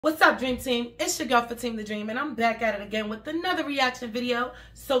What's up, Dream Team? It's your girl Fatim the Dream, and I'm back at it again with another reaction video.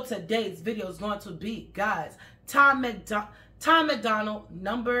 So today's video is going to be, guys, Tom MacDonald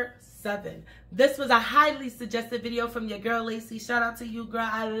 #7. This was a highly suggested video from your girl Lacey. Shout out to you, girl.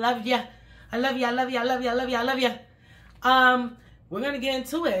 I love ya. I love ya. I love ya. I love ya. I love ya. I love ya. We're gonna get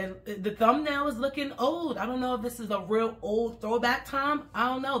into it. The thumbnail is looking old. I don't know if this is a real old throwback Tom. I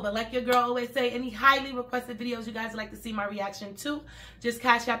don't know, but like your girl always say, any highly requested videos you guys like to see my reaction to, just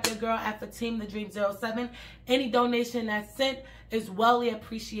cash out your girl at Fatim the Dream 07. Any donation that's sent is wellly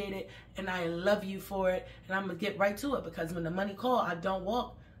appreciated, and I love you for it. And I'm gonna get right to it, because when the money call, I don't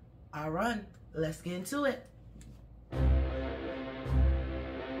walk, I run. Let's get into it.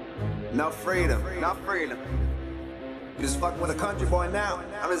 No freedom, no freedom. You just fucking with a country boy now.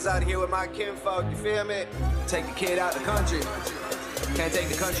 I'm just out here with my kinfolk, you feel me? Take the kid out the country. Can't take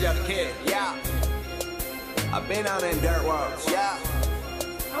the country out the kid, yeah. I've been out in dirt roads, yeah.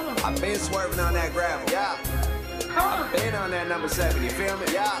 I've been swerving on that gravel, yeah. I've been on that #7, you feel me?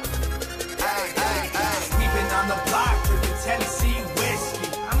 Yeah. Hey, hey, hey. We've on the block, drinking Tennessee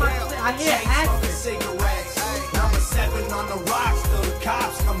whiskey. I hear smoking cigarettes. #7 on the rocks, till the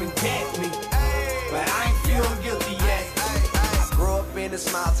cops come and get me. But I ain't feeling guilty yet. I grew up in a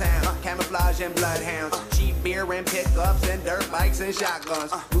small town, camouflage and bloodhounds, cheap beer and pickups and dirt bikes and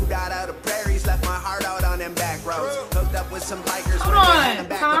shotguns. Moved out of the prairies, left my heart out on them back roads. Hooked up with some bikers, went in the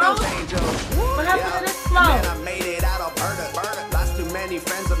back of those angels. What happened to this flow? Man, I made it out of Alberta. Lost too many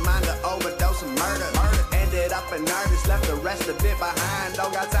friends of mine to overdose and murder. Ended up an artist, left the rest of it behind.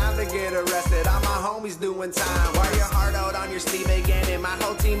 Don't got time to get arrested, all my homies doing time. Wear your heart out on your sleeve again, and my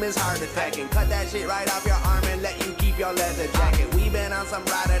whole team is hard attacking. Cut that shit right off your arm and let you keep your leather jacket. We been on some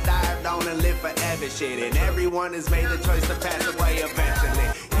ride or die, don't and live forever shit, and everyone has made the choice to pass away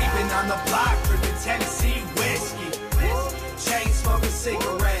eventually. We've on the block, drinking Tennessee whiskey. Chain smoking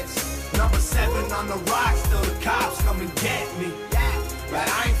cigarettes. #7 on the rocks, till the cops come and get me. But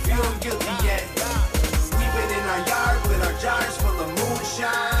I ain't feeling guilty yet. We've been in our yard with our jars full of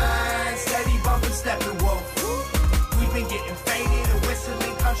moonshine, steady bumping, stepping wolf. We've been getting faded and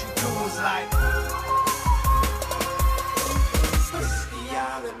whistling country tunes like whiskey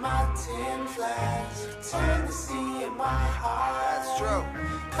out in my 10 flags, Tennessee in my heart. That's true.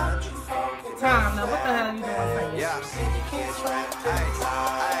 Country folk. Tom, now what the hell are you doing? Yeah.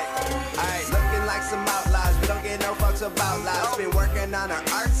 Hey, looking like some outlaws. We don't get no fucks about lies. Been working on our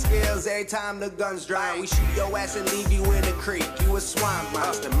art skills every time the guns dry. We shoot your ass and leave you in the creek. You a swamp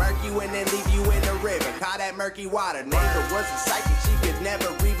monster. Murk you and then leave you in the river. Call that murky water. Neighbor was a psychic. She could never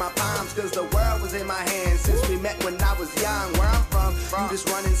read my palms, cause the world was in my hands since we met when I was young. Where I'm from, you just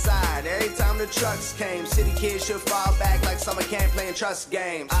run inside. Every time the trucks came, city kids should fall back like summer camp playing trust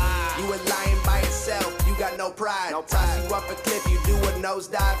games. You were lying by yourself, you got no pride. Toss you up a cliff, you do a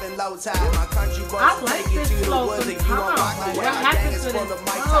nosedive and low tide. My country boys will take you to the woods and you won't walk away. My gang is full of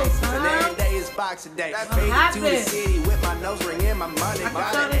Mike Tyson, and every day is boxing day. Made it to the city with my nose ring and my money.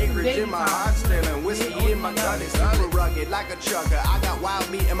 Got an acreage in my heart still and whiskey in my gun. It's super rugged like a trucker. I got wild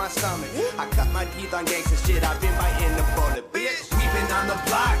meat in my stomach. I cut my teeth on gangsta shit, I've been biting the bullet, bitch. We've been on the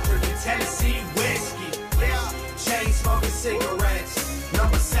block, drinking Tennessee whiskey. Chain smoking cigarettes.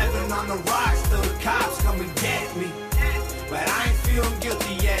 #7 on the rocks, till the cops come and get me. But I ain't feeling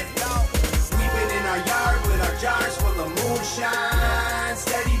guilty yet. We've been in our yard with our jars full of moonshine,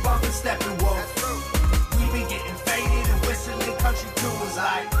 steady bumping, stepping wolf. We've been getting faded and whistling country tunes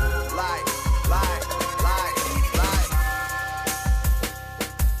like.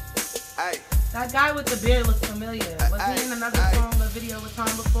 Hey. That guy with the beard looks familiar. Was he in another song or video with Tom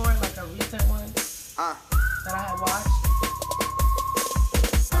before, like a recent one that I had watched?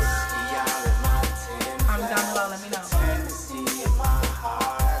 Comment down below, let me know.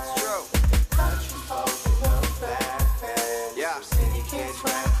 That's true. Yeah.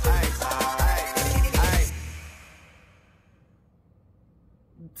 Hey.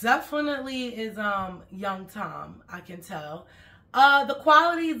 Definitely is young Tom, I can tell. The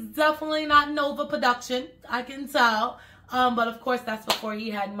quality is definitely not Nova production, I can tell. But of course, that's before he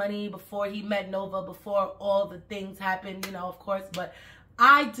had money, before he met Nova, before all the things happened, you know, of course. But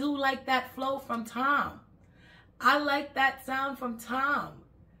I do like that flow from Tom. I like that sound from Tom.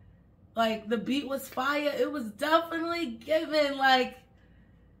 Like, the beat was fire. It was definitely giving, like,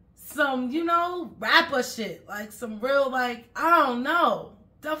 some, you know, rapper shit. Like, some real, like, I don't know.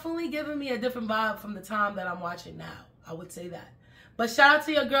 Definitely giving me a different vibe from the Tom that I'm watching now. I would say that. But shout out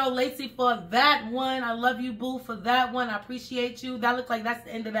to your girl Lacey for that one. I love you, boo, for that one. I appreciate you. That looks like that's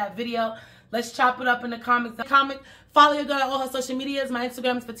the end of that video. Let's chop it up in the comments. Follow your girl on all her social medias. My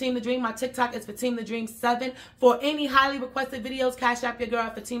Instagram is Fatim the Dream. My TikTok is Fatim the Dream 7. For any highly requested videos, cash app your girl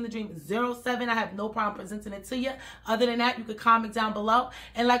at Fatim the Dream 07. I have no problem presenting it to you. Other than that, you could comment down below.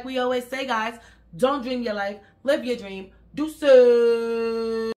 And like we always say, guys, don't dream your life. Live your dream. Deuces.